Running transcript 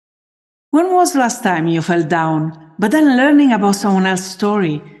When was the last time you fell down, but then learning about someone else's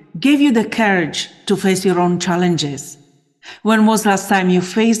story gave you the courage to face your own challenges? When was the last time you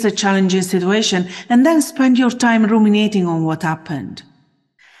faced a challenging situation and then spent your time ruminating on what happened?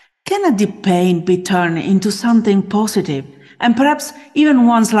 Can a deep pain be turned into something positive and perhaps even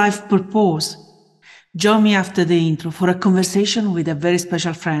one's life purpose? Join me after the intro for a conversation with a very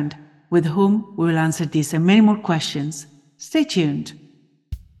special friend with whom we will answer these and many more questions. Stay tuned.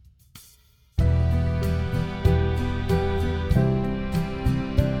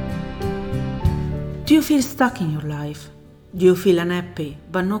 Do you feel stuck in your life? Do you feel unhappy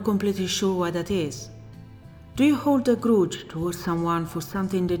but not completely sure why that is? Do you hold a grudge towards someone for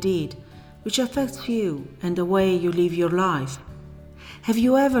something they did which affects you and the way you live your life? Have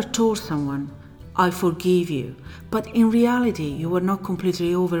you ever told someone, "I forgive you," but in reality you were not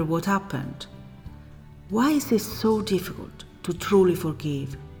completely over what happened? Why is it so difficult to truly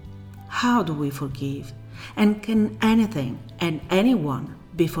forgive? How do we forgive? And can anything and anyone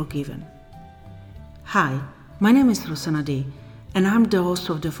be forgiven? Hi, my name is Rosanna D, and I'm the host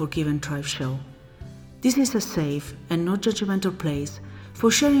of the Forgive and Thrive show. This is a safe and not judgmental place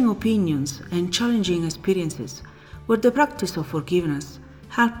for sharing opinions and challenging experiences where the practice of forgiveness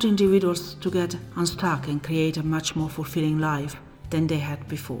helped individuals to get unstuck and create a much more fulfilling life than they had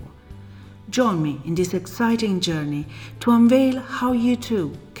before. Join me in this exciting journey to unveil how you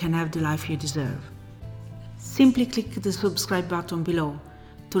too can have the life you deserve. Simply click the subscribe button below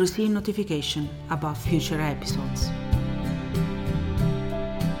to receive notification about future episodes.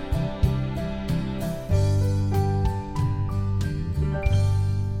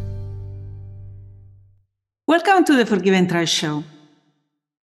 Welcome to the Forgive and Try show.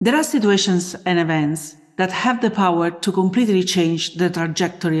 There are situations and events that have the power to completely change the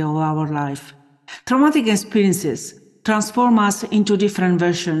trajectory of our life. Traumatic experiences transform us into different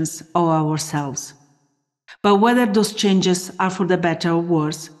versions of ourselves. But whether those changes are for the better or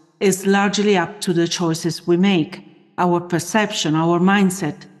worse is largely up to the choices we make, our perception, our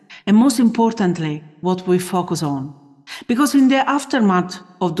mindset, and most importantly, what we focus on. Because in the aftermath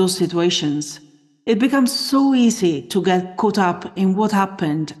of those situations, it becomes so easy to get caught up in what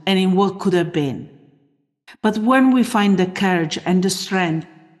happened and in what could have been. But when we find the courage and the strength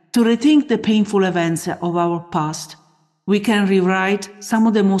to rethink the painful events of our past, we can rewrite some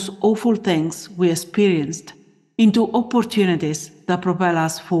of the most awful things we experienced into opportunities that propel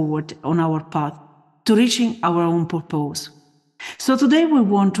us forward on our path to reaching our own purpose. So today we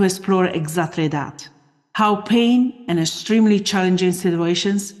want to explore exactly that: how pain and extremely challenging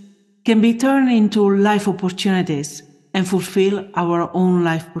situations can be turned into life opportunities and fulfill our own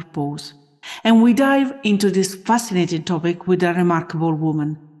life purpose. And we dive into this fascinating topic with a remarkable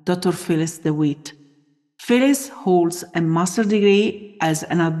woman, Dr. Phillis Dewitt. Phillis holds a master's degree as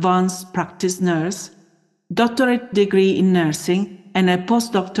an advanced practice nurse, doctorate degree in nursing, and a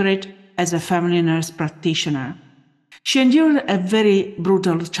postdoctorate as a family nurse practitioner. She endured a very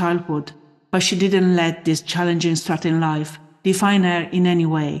brutal childhood, but she didn't let this challenging start in life define her in any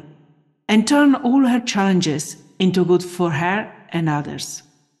way, and turn all her challenges into good for her and others.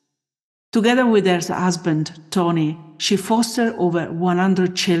 Together with her husband, Tony, she fostered over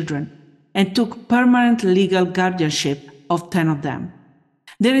 100 children and took permanent legal guardianship of 10 of them.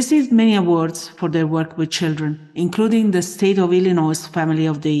 They received many awards for their work with children, including the State of Illinois Family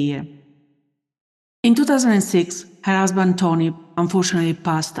of the Year. In 2006, her husband Tony unfortunately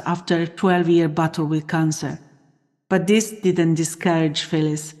passed after a 12-year battle with cancer. But this didn't discourage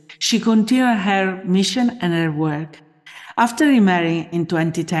Phyllis. She continued her mission and her work. After remarrying in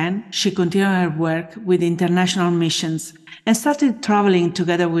 2010, she continued her work with international missions and started traveling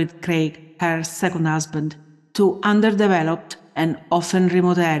together with Craig, her second husband, to underdeveloped and often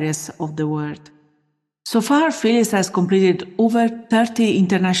remote areas of the world. So far, Phyllis has completed over 30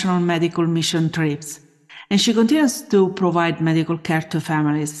 international medical mission trips, and she continues to provide medical care to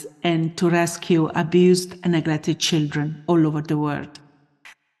families and to rescue abused and neglected children all over the world.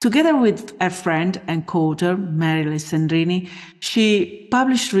 Together with her friend and co-author, Mary Sandrini, she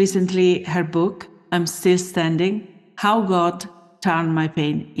published recently her book, I'm Still Standing: How God Turned My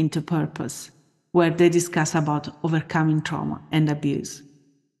Pain into Purpose, where they discuss about overcoming trauma and abuse.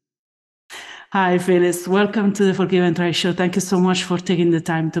 Hi, Phyllis. Welcome to the Forgive and Try show. Thank you so much for taking the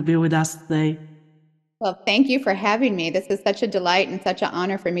time to be with us today. Well, thank you for having me. This is such a delight and such an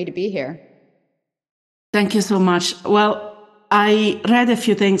honor for me to be here. Thank you so much. Well, I read a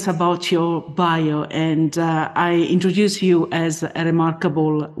few things about your bio, and I introduce you as a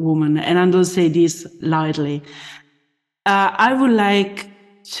remarkable woman, and I don't say this lightly. I would like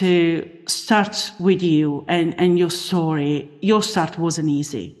to start with you and your story. Your start wasn't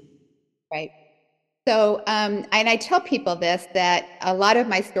easy. Right. So, and I tell people this, that a lot of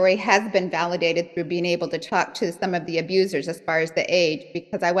my story has been validated through being able to talk to some of the abusers as far as the age,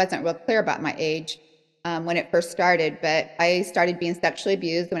 because I wasn't real clear about my age when it first started. But I started being sexually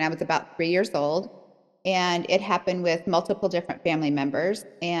abused when I was about 3 years old. And it happened with multiple different family members.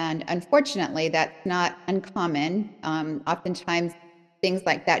 And unfortunately, that's not uncommon. Oftentimes, things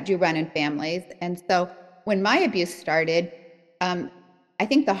like that do run in families. And so when my abuse started, um, I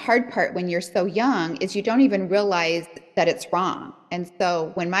think the hard part when you're so young is you don't even realize that it's wrong. And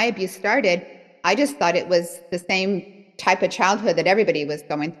so when my abuse started, I just thought it was the same type of childhood that everybody was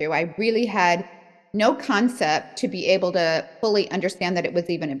going through. I really had no concept to be able to fully understand that it was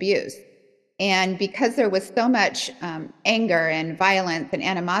even abuse. And because there was so much anger and violence and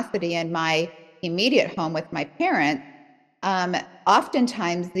animosity in my immediate home with my parents, um,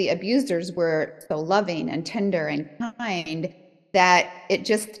 oftentimes the abusers were so loving and tender and kind that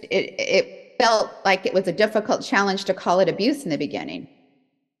it felt like it was a difficult challenge to call it abuse in the beginning.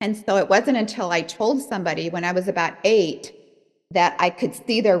 And so it wasn't until I told somebody when I was about 8 that I could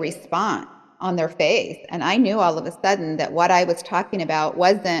see their response on their face. And I knew all of a sudden that what I was talking about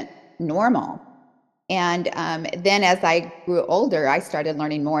wasn't normal. And then as I grew older, I started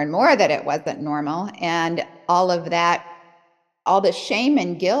learning more and more that it wasn't normal. And all of that, all the shame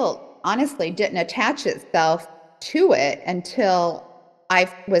and guilt, honestly, didn't attach itself to it until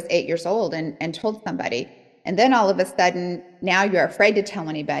I was 8 years old and told somebody. And then all of a sudden, now you're afraid to tell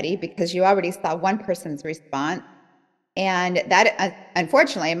anybody because you already saw one person's response. And that,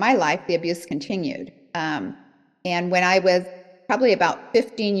 unfortunately, in my life, the abuse continued. And when I was probably about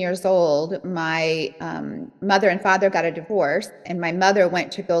 15 years old, my mother and father got a divorce, and my mother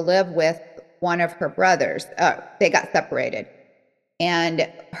went to go live with one of her brothers. They got separated.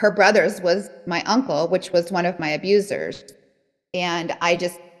 And her brother's was my uncle, which was one of my abusers. And I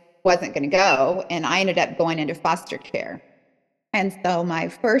just wasn't going to go. And I ended up going into foster care. And so my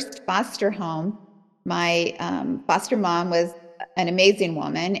first foster home, my foster mom was an amazing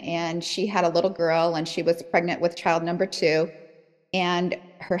woman, and she had a little girl, and she was pregnant with child number 2. And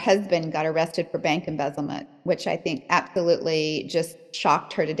her husband got arrested for bank embezzlement, which I think absolutely just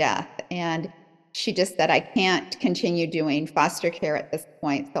shocked her to death. And she just said, I can't continue doing foster care at this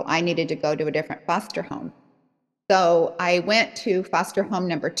point. So I needed to go to a different foster home. So I went to foster home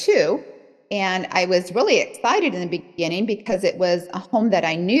number 2. And I was really excited in the beginning because it was a home that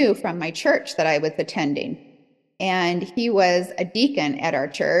I knew from my church that I was attending. And he was a deacon at our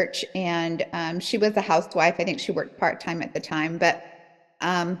church, and she was a housewife. I think she worked part-time at the time, but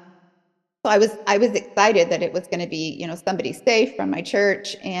so I was excited that it was going to be, somebody safe from my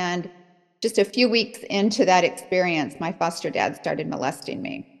church. And just a few weeks into that experience, my foster dad started molesting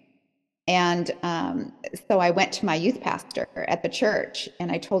me. And so I went to my youth pastor at the church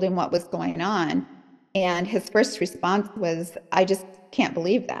and I told him what was going on. And his first response was, I just can't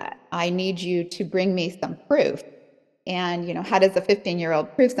believe that. I need you to bring me some proof. And, how does a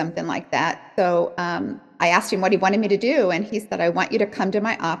 15-year-old prove something like that? So I asked him what he wanted me to do. And he said, I want you to come to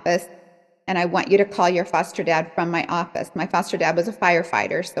my office and I want you to call your foster dad from my office. My foster dad was a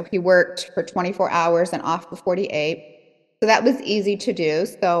firefighter, so he worked for 24 hours and off for 48. So that was easy to do.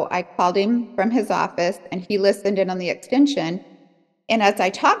 So I called him from his office and he listened in on the extension. And as I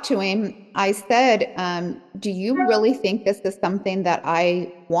talked to him, I said, do you really think this is something that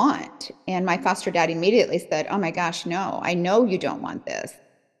I want? And my foster dad immediately said, oh my gosh, no, I know you don't want this.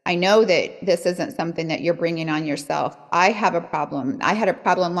 I know that this isn't something that you're bringing on yourself. I have a problem. I had a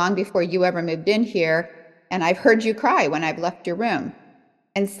problem long before you ever moved in here. And I've heard you cry when I've left your room.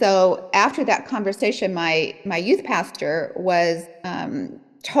 And so after that conversation, my youth pastor was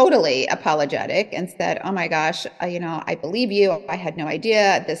totally apologetic and said, oh my gosh, I believe you. I had no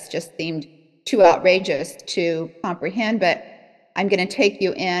idea. This just seemed too outrageous to comprehend, but I'm going to take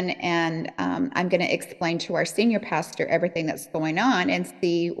you in and I'm going to explain to our senior pastor everything that's going on and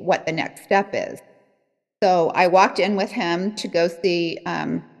see what the next step is. So I walked in with him to go see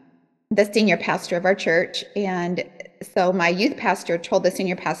the senior pastor of our church. And so my youth pastor told the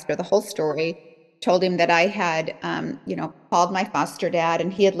senior pastor the whole story, told him that I had, called my foster dad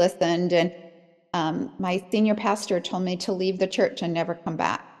and he had listened. And my senior pastor told me to leave the church and never come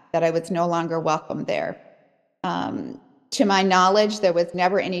back, that I was no longer welcome there. To my knowledge, there was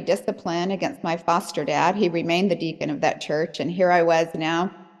never any discipline against my foster dad. He remained the deacon of that church. And here I was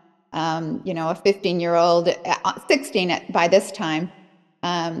now, a 15-year-old, 16 by this time,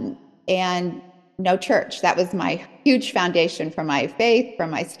 and no church. That was my huge foundation for my faith, for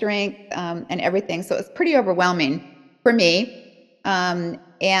my strength, and everything. So it was pretty overwhelming for me. And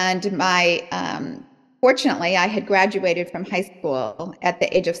my Fortunately, I had graduated from high school at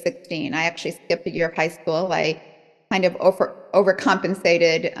the age of 16. I actually skipped a year of high school. I kind of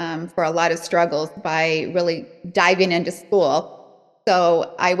overcompensated for a lot of struggles by really diving into school.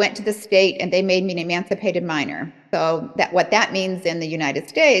 So I went to the state and they made me an emancipated minor. So that what that means in the United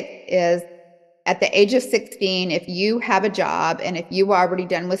States is at the age of 16, if you have a job and if you are already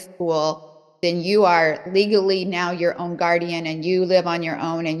done with school, then you are legally now your own guardian and you live on your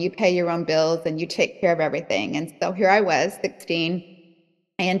own and you pay your own bills and you take care of everything. And so here I was, 16,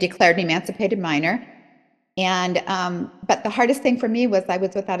 and declared an emancipated minor. And but the hardest thing for me was I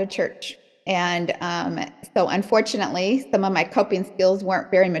was without a church. And so unfortunately, some of my coping skills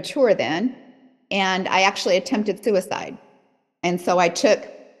weren't very mature then. And I actually attempted suicide. And so I took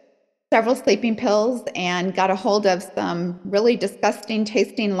several sleeping pills and got a hold of some really disgusting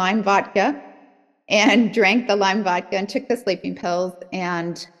tasting lime vodka and drank the lime vodka and took the sleeping pills.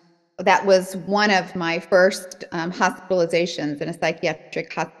 And that was one of my first hospitalizations in a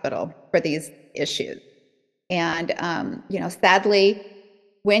psychiatric hospital for these issues. And, sadly,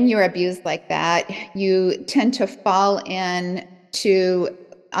 when you're abused like that, you tend to fall into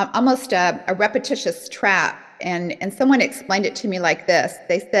almost a repetitious trap. And someone explained it to me like this.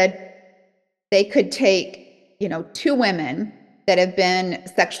 They said they could take, two women that have been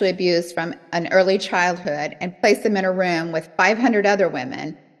sexually abused from an early childhood and place them in a room with 500 other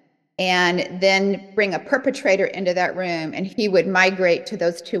women and then bring a perpetrator into that room, and he would migrate to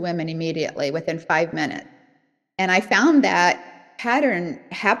those two women immediately within 5 minutes. And I found that pattern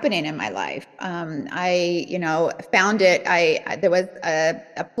happening in my life. I, found it. There was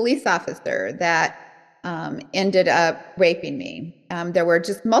a police officer that ended up raping me. There were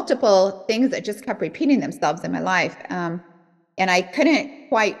just multiple things that just kept repeating themselves in my life. And I couldn't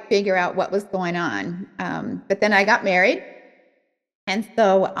quite figure out what was going on. But then I got married. And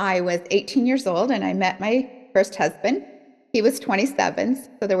so I was 18 years old and I met my first husband. He was 27.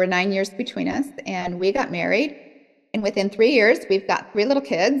 So there were 9 years between us, and we got married. And within 3 years, we've got 3 little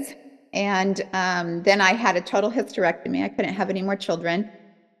kids. And then I had a total hysterectomy. I couldn't have any more children.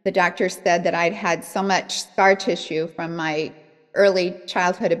 The doctor said that I'd had so much scar tissue from my early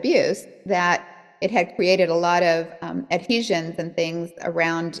childhood abuse that it had created a lot of adhesions and things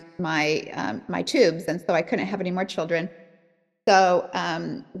around my tubes, and so I couldn't have any more children. So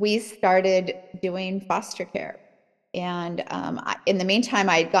we started doing foster care, and in the meantime,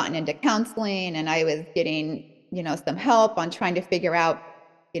 I had gotten into counseling, and I was getting some help on trying to figure out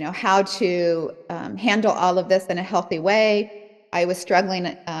how to handle all of this in a healthy way. I was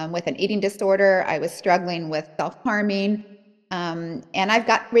struggling with an eating disorder. I was struggling with self-harming. And I've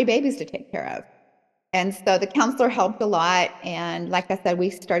got 3 babies to take care of. And so the counselor helped a lot. And like I said, we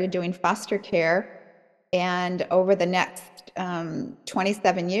started doing foster care. And over the next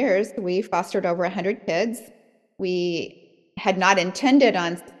 27 years, we fostered over 100 kids. We had not intended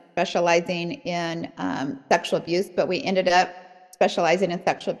on specializing in sexual abuse, but we ended up specializing in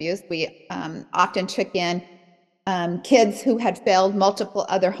sexual abuse. We often took in kids who had failed multiple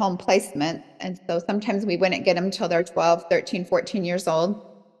other home placements. And so sometimes we wouldn't get them until they're 12, 13, 14 years old.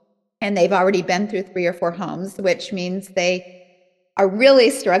 And they've already been through 3 or 4 homes, which means they are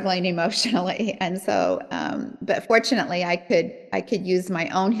really struggling emotionally. And so, but fortunately, I could use my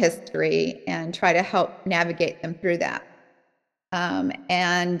own history and try to help navigate them through that.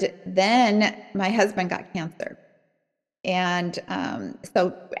 And then my husband got cancer. And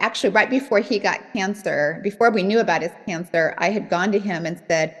so actually right before he got cancer, before we knew about his cancer, I had gone to him and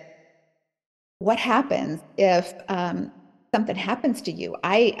said, what happens if something happens to you?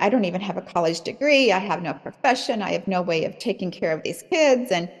 I don't even have a college degree. I have no profession. I have no way of taking care of these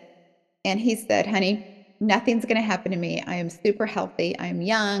kids. And he said, honey, nothing's going to happen to me. I am super healthy. I'm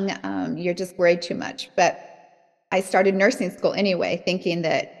young. You're just worried too much. But I started nursing school anyway, thinking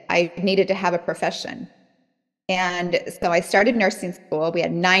that I needed to have a profession. And so I started nursing school. We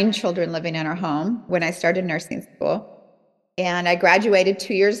had 9 children living in our home when I started nursing school. And I graduated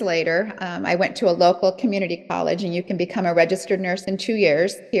 2 years later. I went to a local community college, and you can become a registered nurse in 2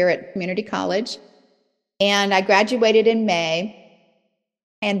 years here at community college. And I graduated in May.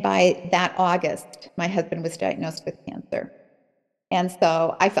 And by that August, my husband was diagnosed with cancer. And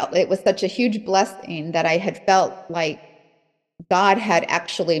so I felt it was such a huge blessing that I had felt like God had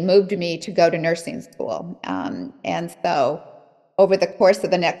actually moved me to go to nursing school. And so over the course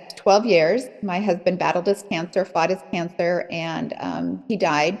of the next 12 years, my husband battled his cancer, fought his cancer, and he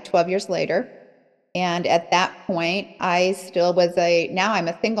died 12 years later. And at that point, I still was now I'm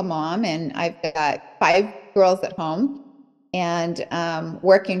a single mom, and I've got 5 girls at home and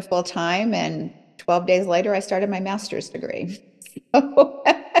working full time. And 12 days later, I started my master's degree. So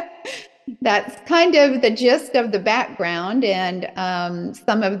That's kind of the gist of the background and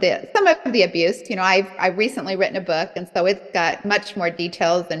some of the abuse. I've recently written a book, and so it's got much more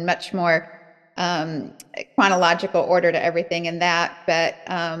details and much more um, chronological order to everything in that. But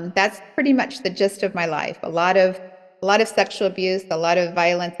that's pretty much the gist of my life. A lot of sexual abuse, a lot of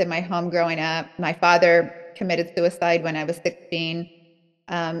violence in my home growing up. My father committed suicide when I was 16.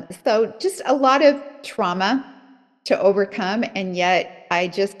 So just a lot of trauma to overcome. And yet I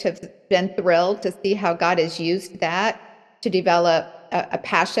just have been thrilled to see how God has used that to develop a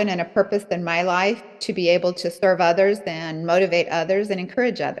passion and a purpose in my life to be able to serve others and motivate others and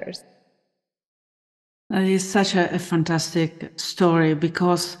encourage others. That is such a fantastic story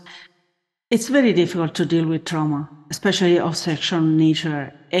because it's very difficult to deal with trauma, especially of sexual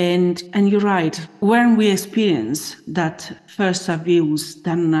nature. And you're right, when we experience that first abuse,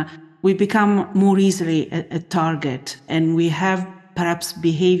 then we become more easily a target, and we have perhaps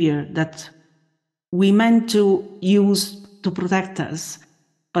behavior that we meant to use to protect us,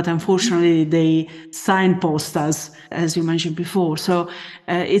 but unfortunately they signpost us, as you mentioned before. So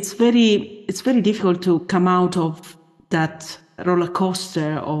it's very difficult to come out of that roller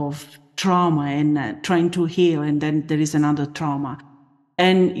coaster of trauma and trying to heal, and then there is another trauma.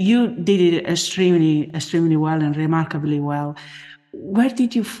 And you did it extremely well and remarkably well. Where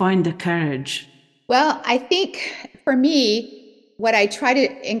did you find the courage? Well, I think for me, what I try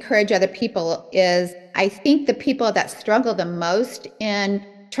to encourage other people is I think the people that struggle the most in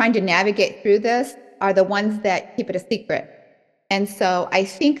trying to navigate through this are the ones that keep it a secret. And so I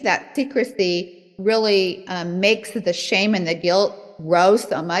think that secrecy really makes the shame and the guilt grow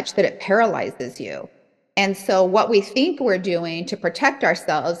so much that it paralyzes you. And so what we think we're doing to protect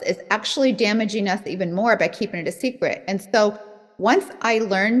ourselves is actually damaging us even more by keeping it a secret. And so once I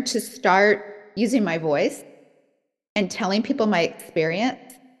learned to start using my voice and telling people my experience,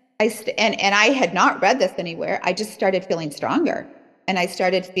 and I had not read this anywhere. I just started feeling stronger, and I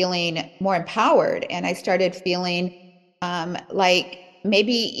started feeling more empowered, and I started feeling like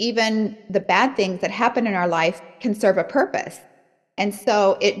maybe even the bad things that happen in our life can serve a purpose. And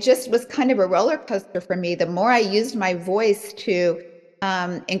so it just was kind of a roller coaster for me. The more I used my voice to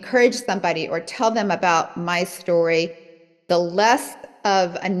encourage somebody or tell them about my story, the less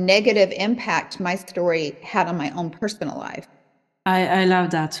of a negative impact my story had on my own personal life. I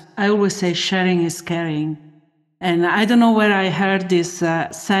love that. I always say sharing is caring. And I don't know where I heard this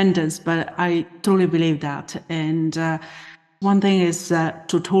sentence, but I truly believe that. And one thing is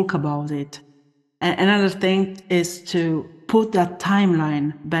to talk about it. Another thing is to put that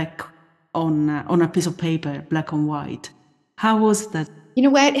timeline back on a piece of paper, black and white. How was that? You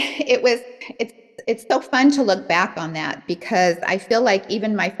know what? It's so fun to look back on that because I feel like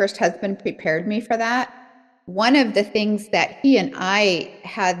even my first husband prepared me for that. One of the things that he and I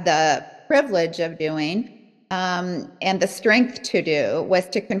had the privilege of doing and the strength to do was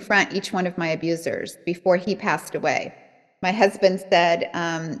to confront each one of my abusers before he passed away. My husband said,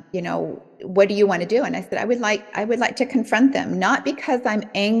 what do you want to do? And I said, I would like to confront them, not because I'm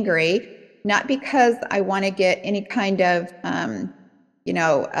angry, not because I want to get any kind of,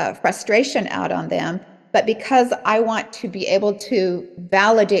 frustration out on them, but because I want to be able to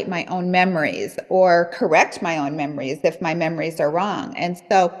validate my own memories or correct my own memories if my memories are wrong. And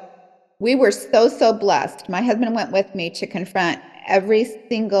so we were so blessed. My husband went with me to confront every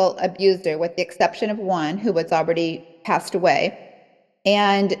single abuser, with the exception of one who was already passed away.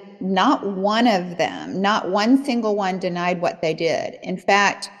 And not one of them, not one single one denied what they did. In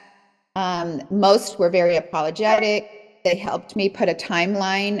fact, most were very apologetic. They helped me put a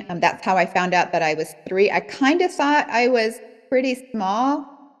timeline. That's how I found out that I was 3. I kind of thought I was pretty small,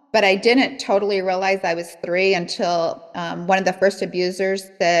 but I didn't totally realize I was 3 until one of the first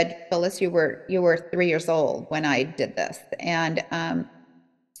abusers said, "Phyllis, you were 3 years old when I did this." And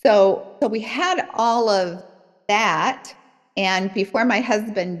so we had all of that. And before my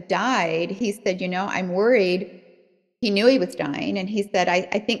husband died, he said, I'm worried. He knew he was dying. And he said, I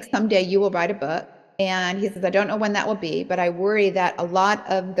think someday you will write a book. And he says, I don't know when that will be, but I worry that a lot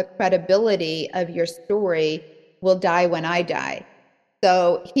of the credibility of your story will die when I die.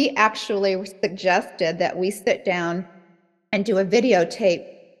 So he actually suggested that we sit down and do a videotape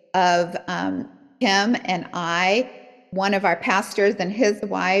of him and I, one of our pastors and his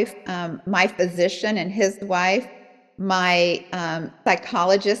wife, my physician and his wife, my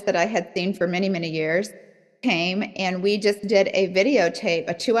psychologist that I had seen for many years came, and we just did a videotape,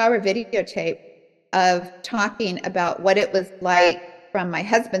 a 2-hour videotape of talking about what it was like from my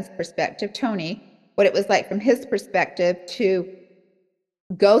husband's perspective, Tony, what it was like from his perspective to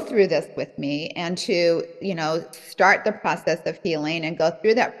go through this with me and to, start the process of healing and go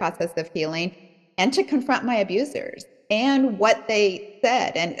through that process of healing and to confront my abusers and what they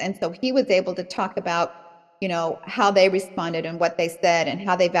said. And so he was able to talk about, how they responded and what they said and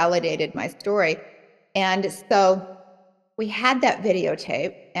how they validated my story. And so we had that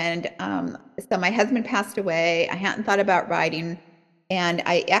videotape. And so my husband passed away. I hadn't thought about writing. And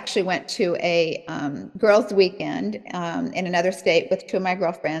I actually went to a girls' weekend in another state with two of my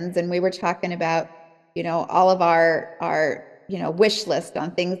girlfriends. And we were talking about, all of our wish list on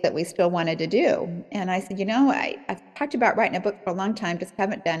things that we still wanted to do. And I said, I've talked about writing a book for a long time, just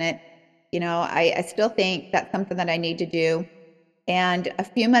haven't done it. I still think that's something that I need to do. And a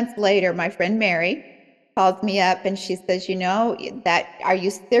few months later, my friend Mary calls me up and she says, are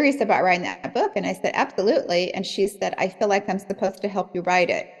you serious about writing that book? And I said, absolutely. And she said, I feel like I'm supposed to help you write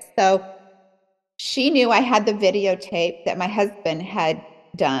it. So she knew I had the videotape that my husband had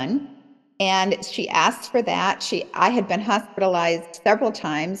done. And she asked for that. I had been hospitalized several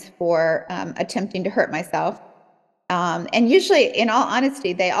times for attempting to hurt myself. And usually, in all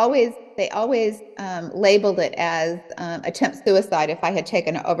honesty, they always labeled it as attempt suicide if I had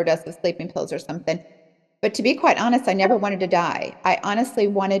taken an overdose of sleeping pills or something. But to be quite honest, I never wanted to die. I honestly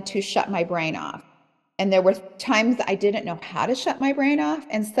wanted to shut my brain off. And there were times I didn't know how to shut my brain off.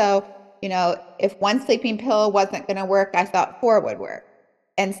 And so, if one sleeping pill wasn't going to work, I thought four would work.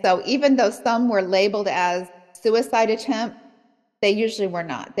 And so even though some were labeled as suicide attempt, they usually were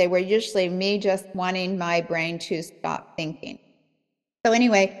not. They were usually me just wanting my brain to stop thinking. So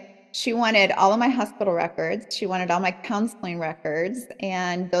anyway, she wanted all of my hospital records. She wanted all my counseling records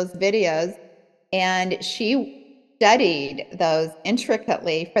and those videos. And she studied those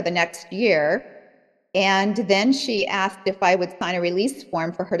intricately for the next year. And then she asked if I would sign a release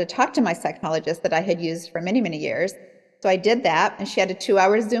form for her to talk to my psychologist that I had used for many, many years. So I did that. And she had a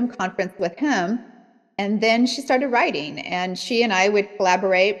 2-hour Zoom conference with him. And then she started writing. And she and I would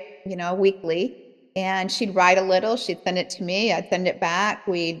collaborate, weekly. And she'd write a little. She'd send it to me. I'd send it back.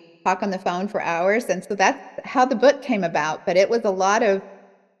 We'd talk on the phone for hours. And so that's how the book came about. But it was a lot of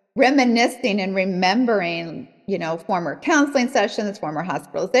reminiscing and remembering, former counseling sessions, former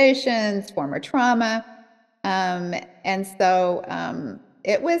hospitalizations, former trauma. And so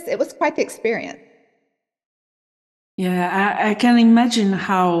it was quite the experience. Yeah, I can imagine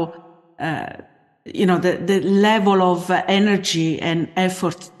how, the level of energy and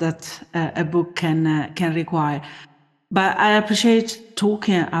effort that a book can require. But I appreciate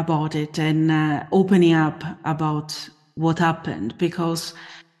talking about it and opening up about what happened, because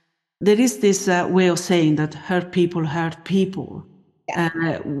there is this way of saying that hurt people,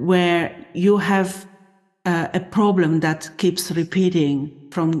 where you have a problem that keeps repeating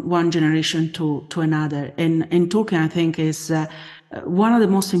from one generation to another. And talking, I think, is one of the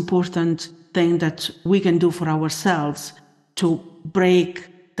most important things that we can do for ourselves to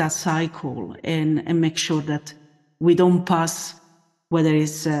break that cycle and make sure that we don't pass, whether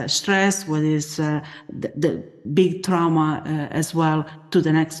it's stress, whether it's the big trauma as well, to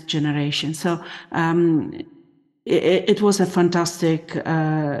the next generation. So it was a fantastic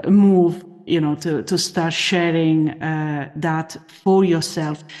move, to start sharing that for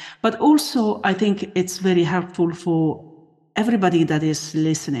yourself. But also, I think it's very helpful for everybody that is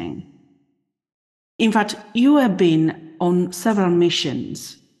listening. In fact, you have been on several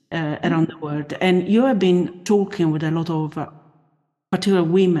missions around the world, and you have been talking with a lot of particular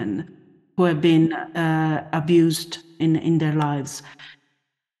women who have been abused in their lives.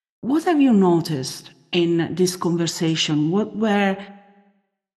 What have you noticed in this conversation? What were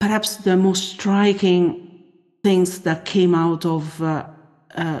perhaps the most striking things that came out of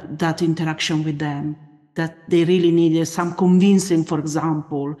that interaction with them, that they really needed some convincing, for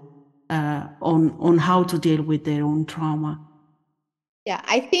example, on how to deal with their own trauma? Yeah,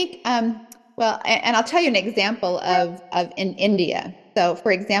 I think, well, and I'll tell you an example of in India. So,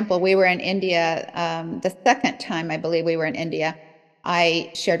 for example, we were in India the second time I believe we were in India.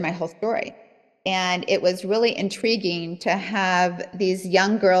 I shared my whole story. And it was really intriguing to have these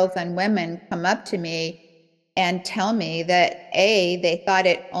young girls and women come up to me and tell me that they thought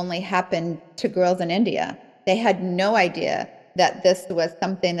it only happened to girls in India. They had no idea that this was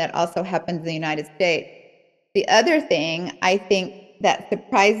something that also happens in the United States. The other thing I think that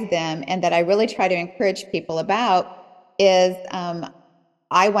surprised them and that I really try to encourage people about is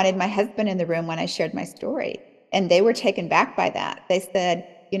I wanted my husband in the room when I shared my story, and they were taken back by that. They said,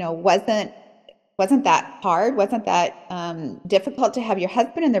 wasn't that hard? Wasn't that difficult to have your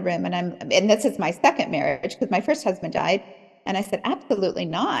husband in the room? And this is my second marriage because my first husband died. And I said, absolutely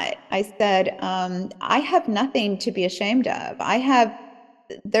not. I said, I have nothing to be ashamed of. I have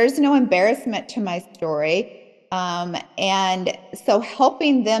there's no embarrassment to my story. And so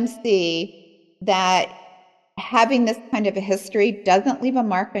helping them see that having this kind of a history doesn't leave a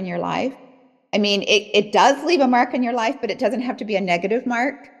mark on your life. I mean, it does leave a mark on your life, but it doesn't have to be a negative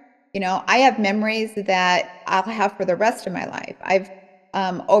mark. I have memories that I'll have for the rest of my life. I've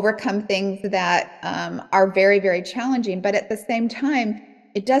overcome things that are very, very challenging, but at the same time,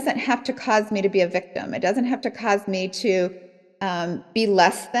 it doesn't have to cause me to be a victim. It doesn't have to cause me to be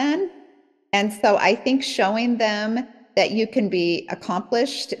less than. And so I think showing them that you can be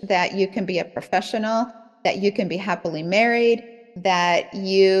accomplished, that you can be a professional, that you can be happily married, that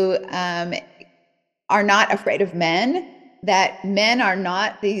you are not afraid of men, that men are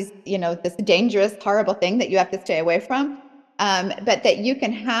not these, this dangerous, horrible thing that you have to stay away from, but that you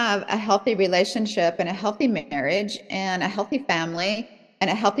can have a healthy relationship and a healthy marriage and a healthy family and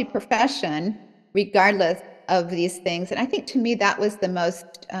a healthy profession, regardless of these things. And I think to me, that was the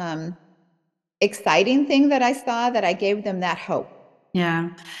most exciting thing that I saw, that I gave them that hope. Yeah.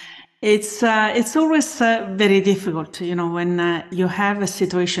 It's always very difficult, when you have a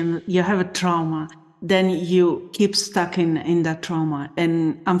situation, you have a trauma, then you keep stuck in that trauma.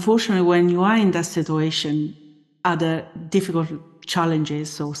 And unfortunately, when you are in that situation, other difficult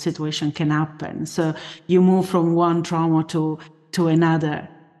challenges or situation can happen. So you move from one trauma to another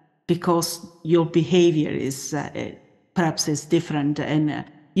because your behavior is perhaps is different, and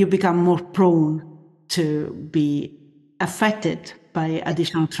you become more prone to be affected by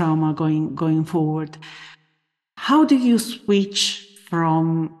additional trauma going forward. How do you switch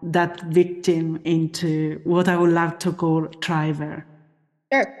from that victim into what I would love to call thriver?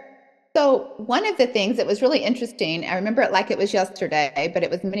 Sure. So one of the things that was really interesting, I remember it like it was yesterday, but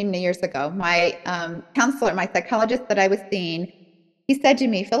it was many, many years ago. My counselor, my psychologist that I was seeing, he said to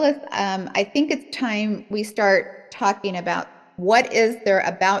me, Phyllis, I think it's time we start talking about what is there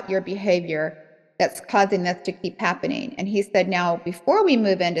about your behavior that's causing this to keep happening. And he said, now, before we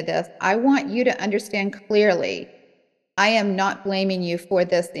move into this, I want you to understand clearly, I am not blaming you for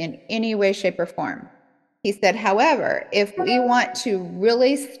this in any way, shape, or form. He said, however, if we want to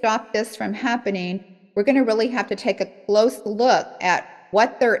really stop this from happening, we're going to really have to take a close look at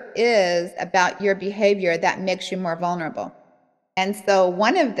what there is about your behavior that makes you more vulnerable. And so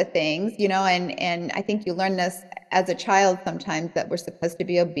one of the things, and I think you learn this as a child sometimes, that we're supposed to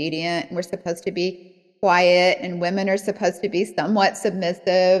be obedient, and we're supposed to be quiet, and women are supposed to be somewhat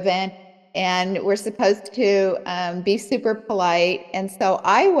submissive, and we're supposed to be super polite. And so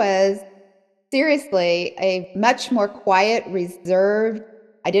I was seriously a much more quiet, reserved.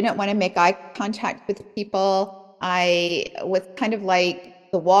 I didn't want to make eye contact with people. I was kind of like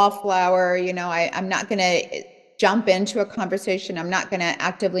the wallflower. I'm not going to jump into a conversation. I'm not going to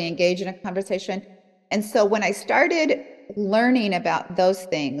actively engage in a conversation. And so when I started learning about those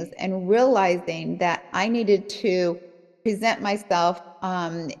things and realizing that I needed to present myself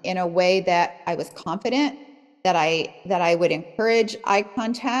in a way that I was confident, that I would encourage eye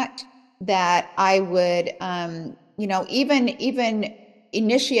contact, that I would, even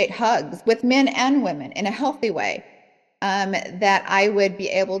initiate hugs with men and women in a healthy way, that I would be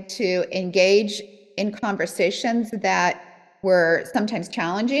able to engage in conversations that were sometimes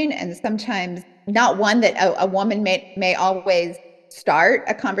challenging and sometimes not one that a woman may always start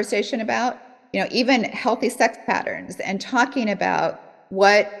a conversation about. Even healthy sex patterns, and talking about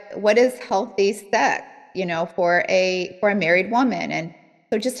what is healthy sex, for a married woman. And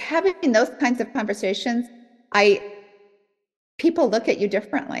so just having those kinds of conversations, people look at you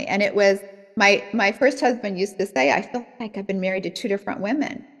differently. And it was my first husband used to say, I feel like I've been married to two different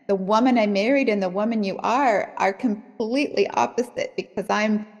women. The woman I married and the woman you are completely opposite, because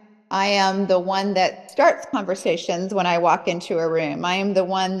I am the one that starts conversations when I walk into a room. I am the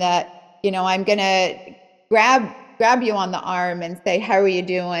one that, I'm gonna grab you on the arm and say, how are you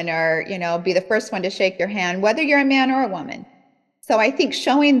doing? Or, be the first one to shake your hand, whether you're a man or a woman. So I think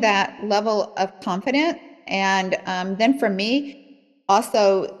showing that level of confidence, and then for me,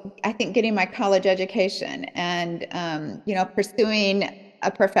 also, I think getting my college education and, pursuing a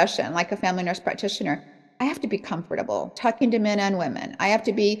profession like a family nurse practitioner, I have to be comfortable talking to men and women. I have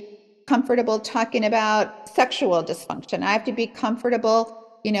to be comfortable talking about sexual dysfunction. I have to be comfortable,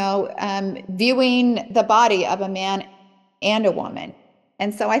 viewing the body of a man and a woman.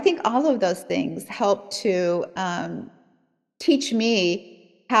 And so I think all of those things help to teach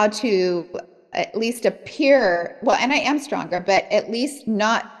me how to at least appear, well, and I am stronger, but at least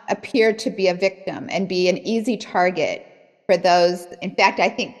not appear to be a victim and be an easy target for those. In fact, I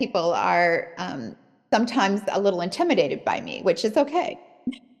think people are sometimes a little intimidated by me, which is okay.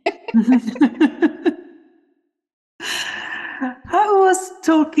 How I was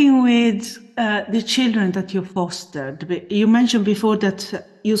talking with the children that you fostered. You mentioned before that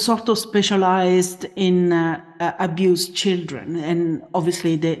you sort of specialized in abused children, and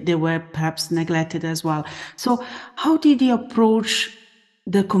obviously they were perhaps neglected as well. So, how did you approach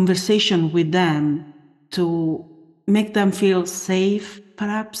the conversation with them to make them feel safe,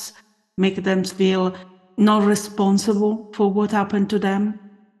 perhaps? Make them feel not responsible for what happened to them?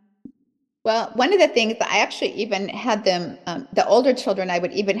 Well, one of the things I actually even had them, the older children, I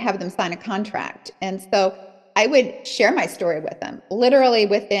would even have them sign a contract. And so I would share my story with them. Literally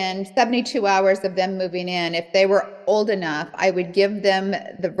within 72 hours of them moving in, if they were old enough, I would give them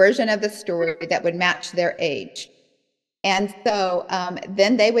the version of the story that would match their age. And so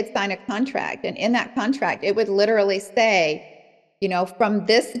then they would sign a contract. And in that contract, it would literally say, you know, from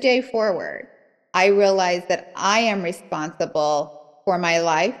this day forward, I realize that I am responsible for my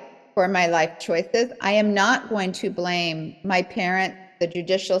life, for my life choices. I am not going to blame my parents, the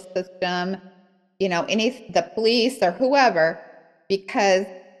judicial system, you know, the police or whoever, because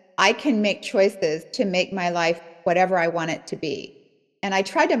I can make choices to make my life whatever I want it to be. And I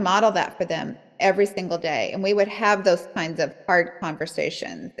tried to model that for them every single day. And we would have those kinds of hard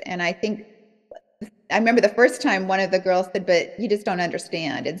conversations. And I remember the first time one of the girls said, but you just don't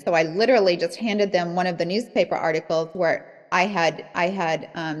understand. And so I literally just handed them one of the newspaper articles where I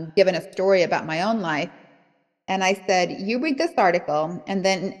had given a story about my own life. And I said, you read this article, and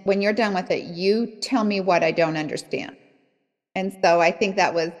then when you're done with it, you tell me what I don't understand. And so I think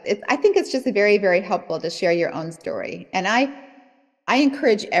I think it's just very, very helpful to share your own story. And I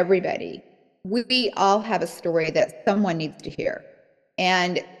encourage everybody. We all have a story that someone needs to hear.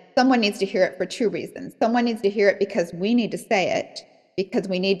 And someone needs to hear it for two reasons. Someone needs to hear it because we need to say it, because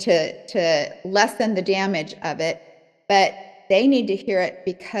we need to lessen the damage of it. But they need to hear it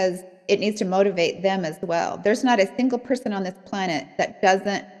because it needs to motivate them as well. There's not a single person on this planet that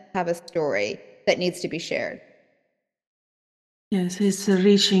doesn't have a story that needs to be shared. Yes, it's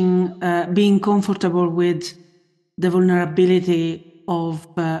reaching, being comfortable with the vulnerability of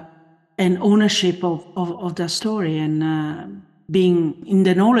and ownership of the story, and being in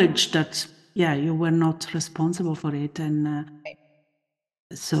the knowledge that, yeah, you were not responsible for it. And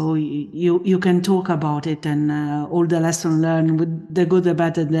so you can talk about it, and all the lessons learned, with the good, the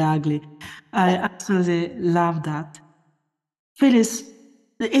bad, and the ugly. I absolutely love that. Phyllis,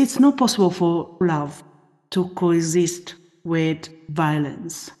 it's not possible for love to coexist with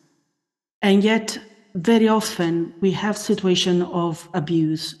violence. And yet, very often, we have situations of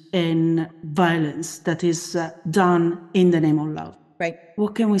abuse and violence that is done in the name of love. Right.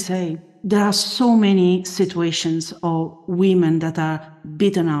 What can we say? There are so many situations of women that are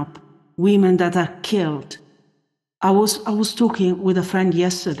beaten up, women that are killed. I was talking with a friend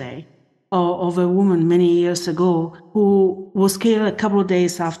yesterday of a woman many years ago who was killed a couple of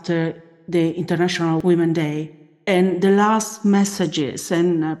days after the International Women's Day. And the last messages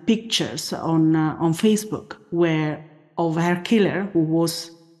and pictures on Facebook were of her killer, who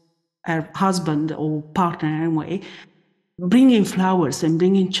was her husband or partner anyway, bringing flowers and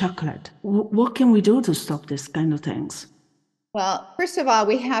bringing chocolate. What can we do to stop this kind of things? Well, first of all,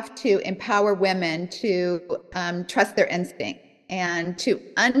 we have to empower women to trust their instinct and to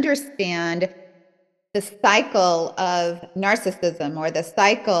understand the cycle of narcissism or the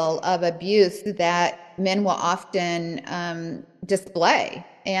cycle of abuse that men will often display,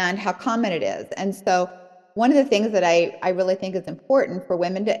 and how common it is. And so one of the things that I really think is important for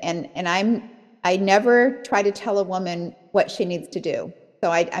women to, and I never try to tell a woman what she needs to do.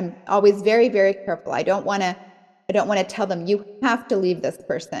 So I'm always very, very careful. I don't want to tell them you have to leave this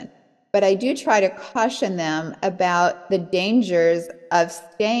person. But I do try to caution them about the dangers of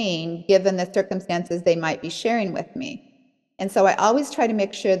staying given the circumstances they might be sharing with me. And so I always try to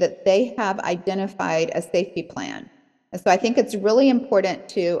make sure that they have identified a safety plan. And so I think it's really important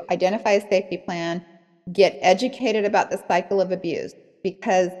to identify a safety plan, get educated about the cycle of abuse,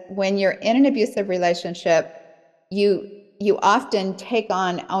 because when you're in an abusive relationship, you often take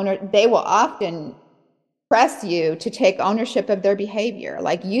on they will often press you to take ownership of their behavior.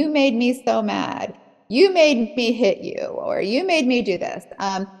 Like, you made me so mad, you made me hit you, or you made me do this.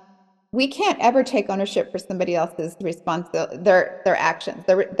 We can't ever take ownership for somebody else's their actions.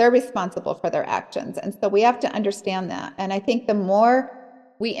 They're responsible for their actions. And so we have to understand that. And I think the more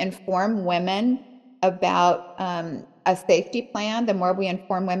we inform women about a safety plan, the more we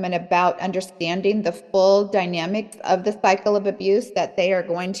inform women about understanding the full dynamics of the cycle of abuse, that they are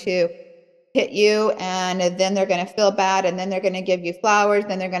going to hit you and then they're going to feel bad and then they're going to give you flowers,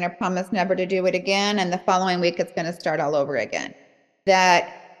 then they're going to promise never to do it again, and the following week it's going to start all over again.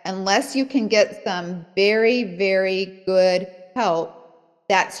 That unless you can get some very, very good help,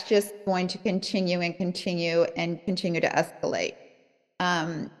 that's just going to continue and continue and continue to escalate.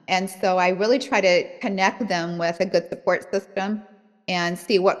 And so I really try to connect them with a good support system and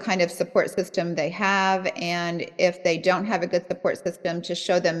see what kind of support system they have. And if they don't have a good support system, to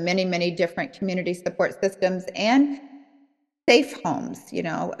show them many, many different community support systems and safe homes.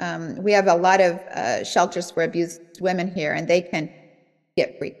 We have a lot of shelters for abused women here, and they can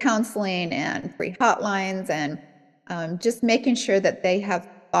get free counseling and free hotlines, and just making sure that they have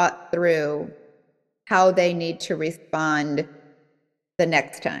thought through how they need to respond the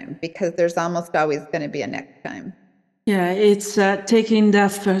next time, because there's almost always going to be a next time. Yeah, it's taking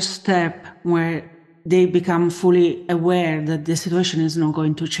that first step where they become fully aware that the situation is not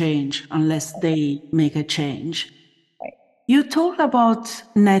going to change unless they make a change. Right. You talked about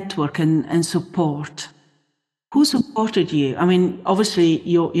network and support. Who supported you? I mean, obviously,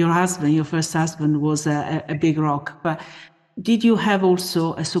 your husband, your first husband, was a big rock, but did you have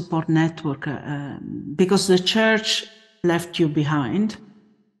also a support network? Because the church left you behind.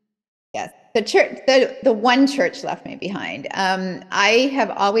 Yes, the church, the one church left me behind. I have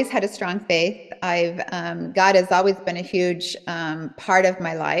always had a strong faith. God has always been a huge part of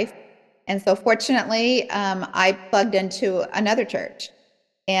my life, and so fortunately, I plugged into another church,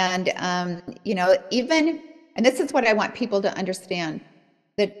 and and this is what I want people to understand: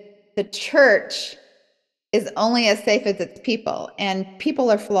 that the church is only as safe as its people, and people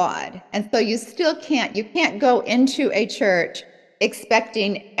are flawed, and so you can't go into a church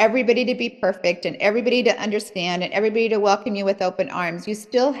expecting everybody to be perfect and everybody to understand and everybody to welcome you with open arms. You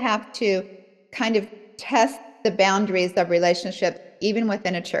still have to kind of test the boundaries of relationships even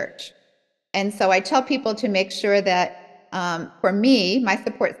within a church. And so I tell people to make sure that for me, my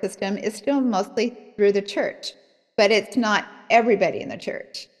support system is still mostly through the church, but it's not everybody in the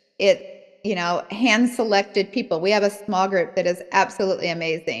church. It's hand-selected people. We have a small group that is absolutely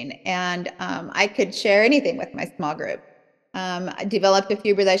amazing, and I could share anything with my small group. I developed a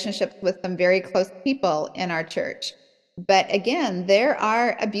few relationships with some very close people in our church. But again, there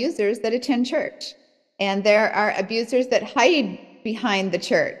are abusers that attend church, and there are abusers that hide behind the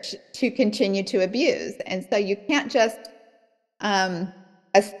church to continue to abuse. And so you can't just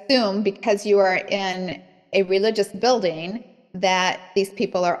assume because you are in a religious building that these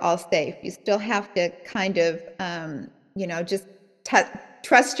people are all safe. You still have to kind of, just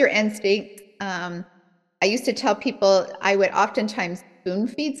trust your instincts. I used to tell people I would oftentimes spoon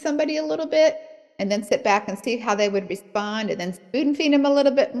feed somebody a little bit and then sit back and see how they would respond, and then spoon feed them a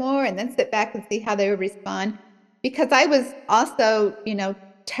little bit more and then sit back and see how they would respond, because I was also,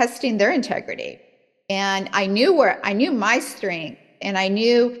 testing their integrity. And I knew my strength, and I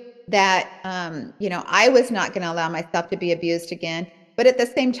knew that, I was not going to allow myself to be abused again. But at the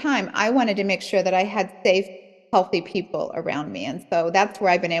same time, I wanted to make sure that I had safe, healthy people around me. And so that's where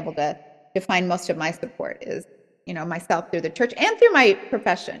I've been able to find most of my support is, myself through the church and through my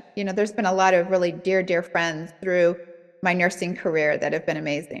profession. There's been a lot of really dear, dear friends through my nursing career that have been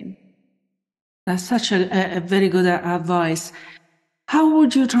amazing. That's such a very good advice. How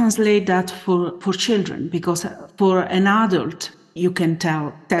would you translate that for children? Because for an adult, you can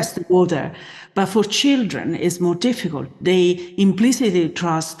test the water, but for children, it's more difficult. They implicitly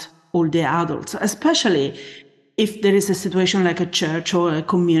trust all the adults, especially if there is a situation like a church or a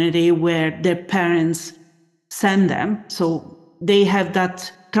community where their parents send them. So they have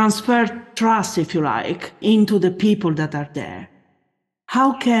that transferred trust, if you like, into the people that are there.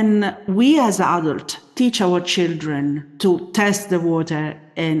 How can we as adults teach our children to test the water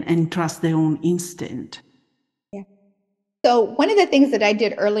and trust their own instinct? Yeah. So one of the things that I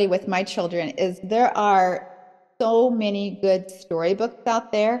did early with my children is there are so many good storybooks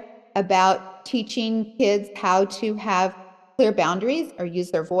out there about teaching kids how to have clear boundaries or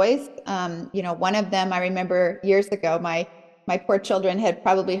use their voice. One of them I remember years ago, my poor children had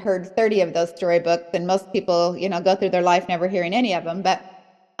probably heard 30 of those storybooks, and most people, go through their life never hearing any of them. But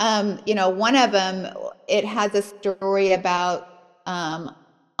one of them, it has a story about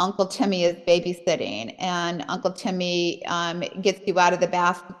Uncle Timmy is babysitting, and Uncle Timmy gets you out of the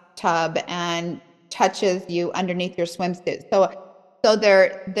bathtub and touches you underneath your swimsuit. So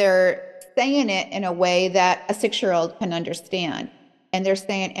they're saying it in a way that a 6-year-old can understand. And they're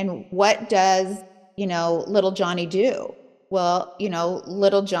saying, and what does, little Johnny do? Well,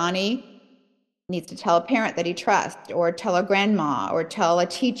 little Johnny needs to tell a parent that he trusts, or tell a grandma, or tell a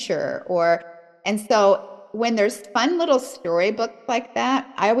teacher, and so when there's fun little storybooks like that,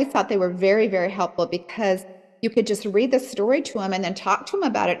 I always thought they were very, very helpful, because you could just read the story to them and then talk to them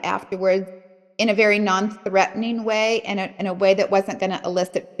about it afterwards in a very non-threatening way, and in a way that wasn't going to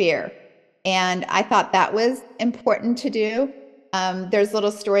elicit fear. And I thought that was important to do. There's a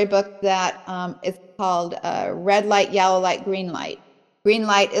little storybook that is called Red Light, Yellow Light, Green Light. Green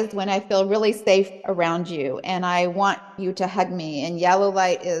light is when I feel really safe around you and I want you to hug me. And yellow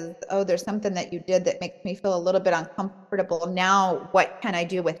light is, oh, there's something that you did that makes me feel a little bit uncomfortable. Now, what can I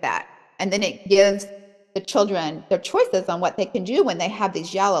do with that? And then it gives the children their choices on what they can do when they have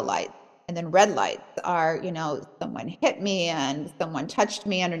these yellow lights. And then red lights are, someone hit me and someone touched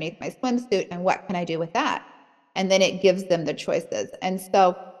me underneath my swimsuit. And what can I do with that? And then it gives them the choices. And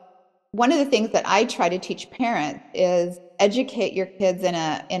so one of the things that I try to teach parents is educate your kids in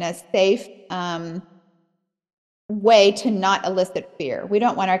a safe way to not elicit fear. We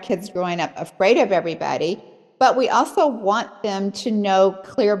don't want our kids growing up afraid of everybody, but we also want them to know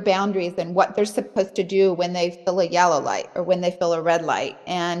clear boundaries and what they're supposed to do when they feel a yellow light or when they feel a red light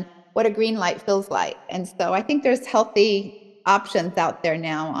and what a green light feels like. And so I think there's healthy options out there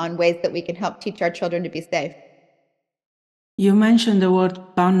now on ways that we can help teach our children to be safe. You mentioned the word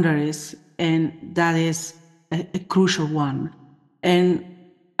boundaries, and that is a crucial one. And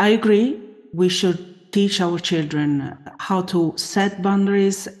I agree, we should teach our children how to set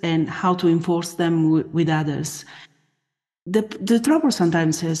boundaries and how to enforce them with others. The trouble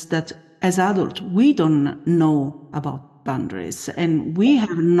sometimes is that as adults, we don't know about boundaries and we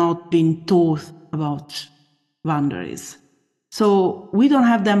have not been taught about boundaries. So we don't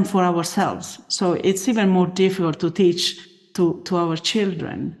have them for ourselves. So it's even more difficult to teach to our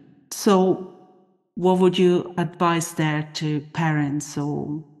children. So what would you advise there to parents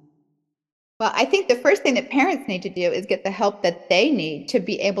or? Well, I think the first thing that parents need to do is get the help that they need to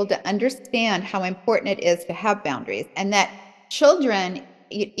be able to understand how important it is to have boundaries, and that children,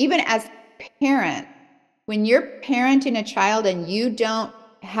 even as parents, when you're parenting a child and you don't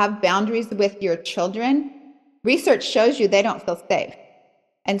have boundaries with your children, research shows you they don't feel safe.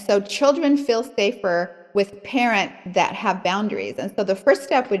 And so children feel safer with parents that have boundaries. And so the first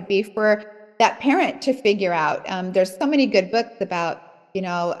step would be for that parent to figure out. There's so many good books about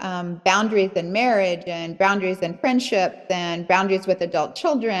boundaries in marriage and boundaries in friendships and boundaries with adult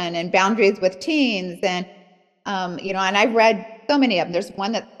children and boundaries with teens. And and I've read so many of them. There's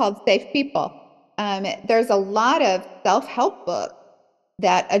one that's called Safe People. There's a lot of self-help books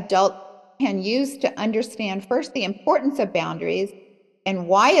that adults can use to understand first the importance of boundaries and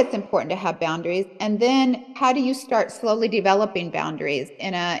why it's important to have boundaries, and then how do you start slowly developing boundaries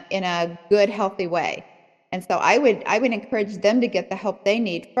in a good, healthy way. And so I would encourage them to get the help they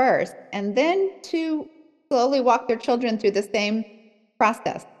need first, and then to slowly walk their children through the same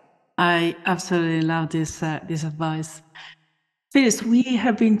process. I absolutely love this advice. Phyllis, we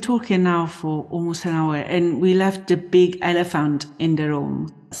have been talking now for almost an hour and we left the big elephant in the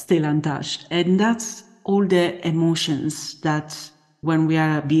room still untouched. And that's all the emotions that when we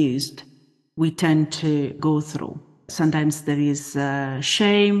are abused, we tend to go through. Sometimes there is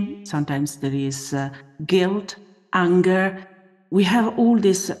shame, sometimes there is guilt, anger. We have all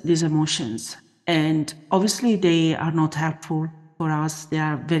these emotions. And obviously they are not helpful for us. They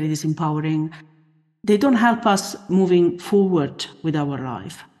are very disempowering. They don't help us moving forward with our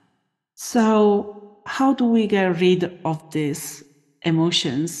life. So how do we get rid of these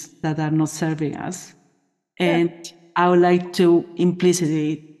emotions that are not serving us? And I would like to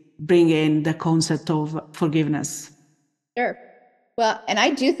implicitly bring in the concept of forgiveness. Sure. Well, and I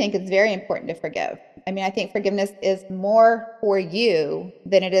do think it's very important to forgive. I mean, I think forgiveness is more for you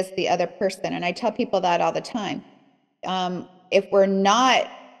than it is the other person. And I tell people that all the time. If we're not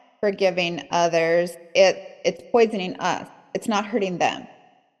forgiving others, it's poisoning us. It's not hurting them.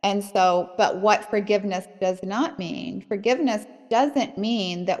 And so, but what forgiveness does not mean, forgiveness doesn't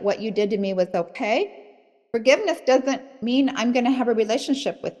mean that what you did to me was okay. Forgiveness doesn't mean I'm going to have a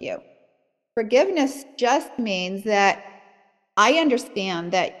relationship with you. Forgiveness just means that I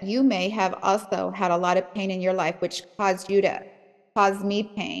understand that you may have also had a lot of pain in your life, which caused you to cause me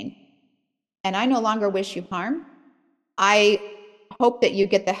pain. And I no longer wish you harm. I hope that you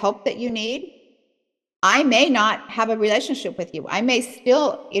get the help that you need. I may not have a relationship with you. I may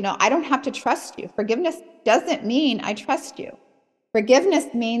still, I don't have to trust you. Forgiveness doesn't mean I trust you.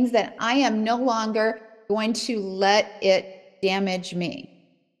 Forgiveness means that I am no longer going to let it damage me.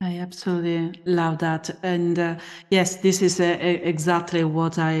 I absolutely love that. And yes, this is exactly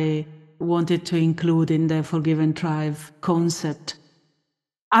what I wanted to include in the Forgive and Thrive concept.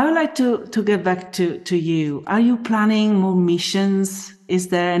 I would like to get back to you. Are you planning more missions? Is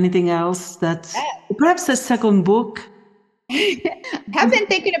there anything else that perhaps a second book? Have been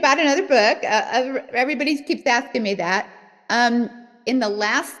thinking about another book. Everybody keeps asking me that. In the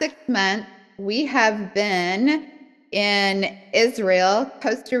last 6 months, we have been in Israel,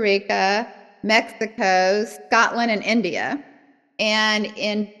 Costa Rica, Mexico, Scotland, and India. And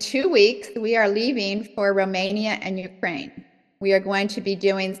in 2 weeks, we are leaving for Romania and Ukraine. We are going to be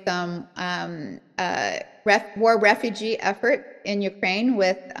doing some war refugee effort in Ukraine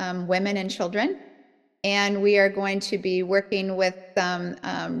with women and children. And we are going to be working with some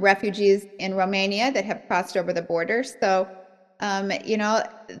refugees in Romania that have crossed over the border. So,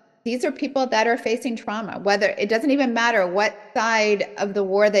 these are people that are facing trauma. Whether it doesn't even matter what side of the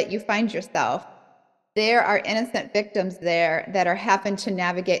war that you find yourself, there are innocent victims there that are having to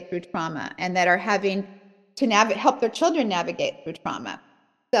navigate through trauma and that are having to help their children navigate through trauma.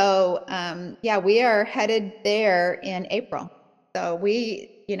 So, we are headed there in April. So we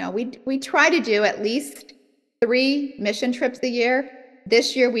try to do at least 3 mission trips a year.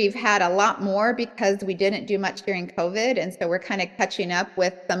 This year we've had a lot more because we didn't do much during COVID, and so we're kind of catching up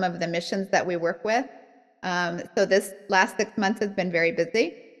with some of the missions that we work with. So this last 6 months has been very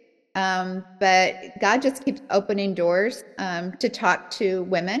busy. But God just keeps opening doors to talk to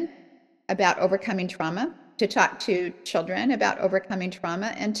women about overcoming trauma, to talk to children about overcoming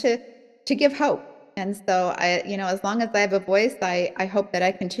trauma, and to give hope. And so as long as I have a voice, I hope that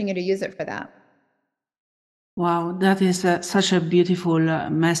I continue to use it for that. Wow, that is such a beautiful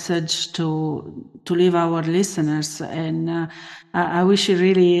message to leave our listeners, and I wish you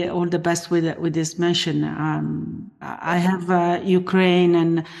really all the best with this mission. I have Ukraine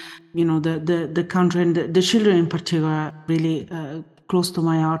and the country and the children in particular really close to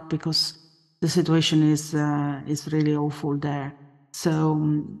my heart because the situation is really awful there. So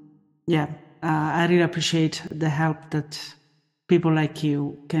I really appreciate the help that people like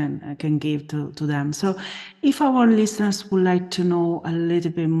you can give to them. So if our listeners would like to know a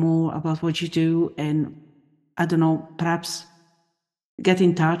little bit more about what you do and, I don't know, perhaps get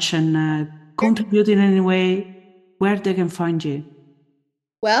in touch and contribute in any way, where they can find you?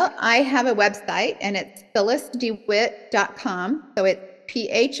 Well, I have a website and it's phyllisdewitt.com. So it's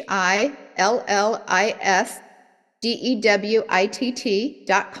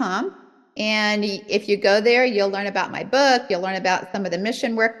PhillisDewitt.com. And if you go there, you'll learn about my book, you'll learn about some of the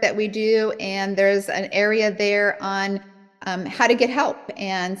mission work that we do, and there's an area there on how to get help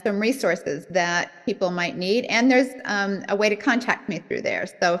and some resources that people might need. And there's a way to contact me through there.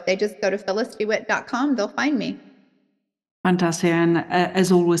 So if they just go to PhyllisDewitt.com, they'll find me. Fantastic. And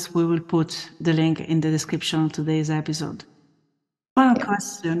as always, we will put the link in the description of today's episode. Final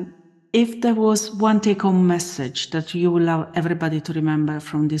question. If there was one take-home message that you would love everybody to remember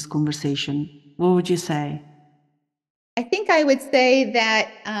from this conversation, what would you say? I think I would say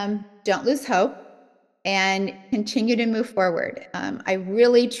that don't lose hope and continue to move forward. I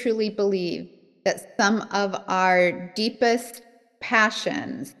really, truly believe that some of our deepest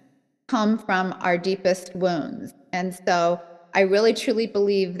passions come from our deepest wounds. And so I really, truly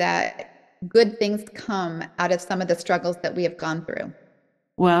believe that good things come out of some of the struggles that we have gone through.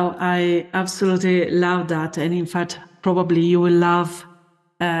 Well, I absolutely love that. And in fact, probably you will love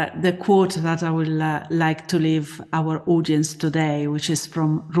the quote that I will like to leave our audience today, which is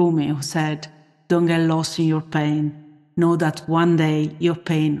from Rumi, who said, "Don't get lost in your pain. Know that one day your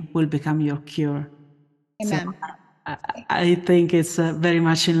pain will become your cure." Amen. So I think it's very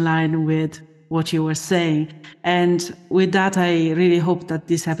much in line with what you were saying. And with that, I really hope that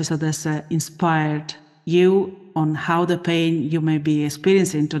this episode has inspired you on how the pain you may be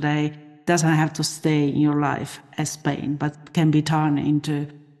experiencing today doesn't have to stay in your life as pain, but can be turned into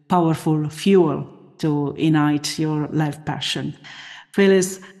powerful fuel to ignite your life passion.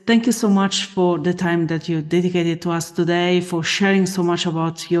 Phyllis, thank you so much for the time that you dedicated to us today, for sharing so much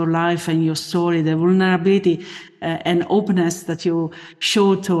about your life and your story, the vulnerability and openness that you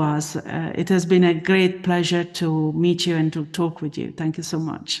showed to us. It has been a great pleasure to meet you and to talk with you. Thank you so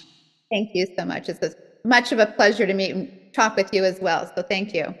much. Thank you so much. It's much of a pleasure to meet and talk with you as well. So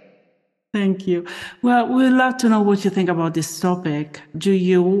thank you. Thank you. Well, we'd love to know what you think about this topic. Do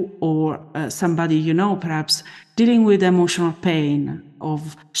you or somebody you know perhaps dealing with emotional pain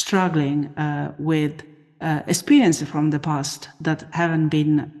of struggling with experiences from the past that haven't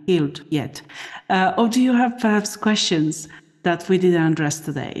been healed yet? Or do you have perhaps questions that we didn't address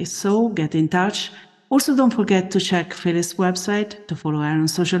today? So get in touch. Also, don't forget to check Phyllis' website, to follow her on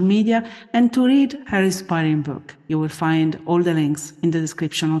social media, and to read her inspiring book. You will find all the links in the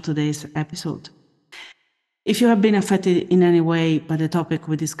description of today's episode. If you have been affected in any way by the topic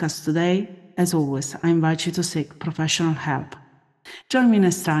we discussed today, as always, I invite you to seek professional help. Join me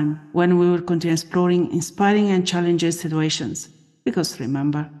next time when we will continue exploring inspiring and challenging situations, because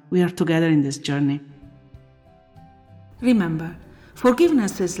remember, we are together in this journey. Remember,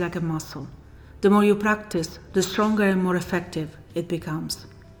 forgiveness is like a muscle. The more you practice, the stronger and more effective it becomes.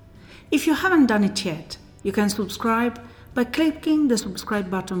 If you haven't done it yet, you can subscribe by clicking the subscribe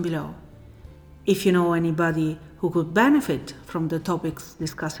button below. If you know anybody who could benefit from the topics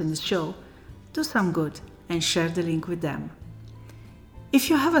discussed in this show, do some good and share the link with them. If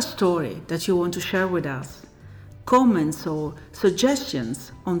you have a story that you want to share with us, comments or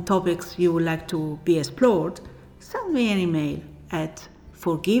suggestions on topics you would like to be explored, send me an email at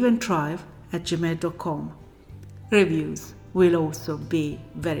forgiveandthrive@gmail.com. Reviews will also be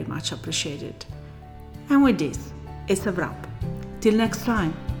very much appreciated. And with this, it's a wrap. Till next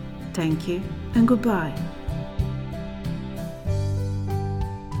time, thank you and goodbye.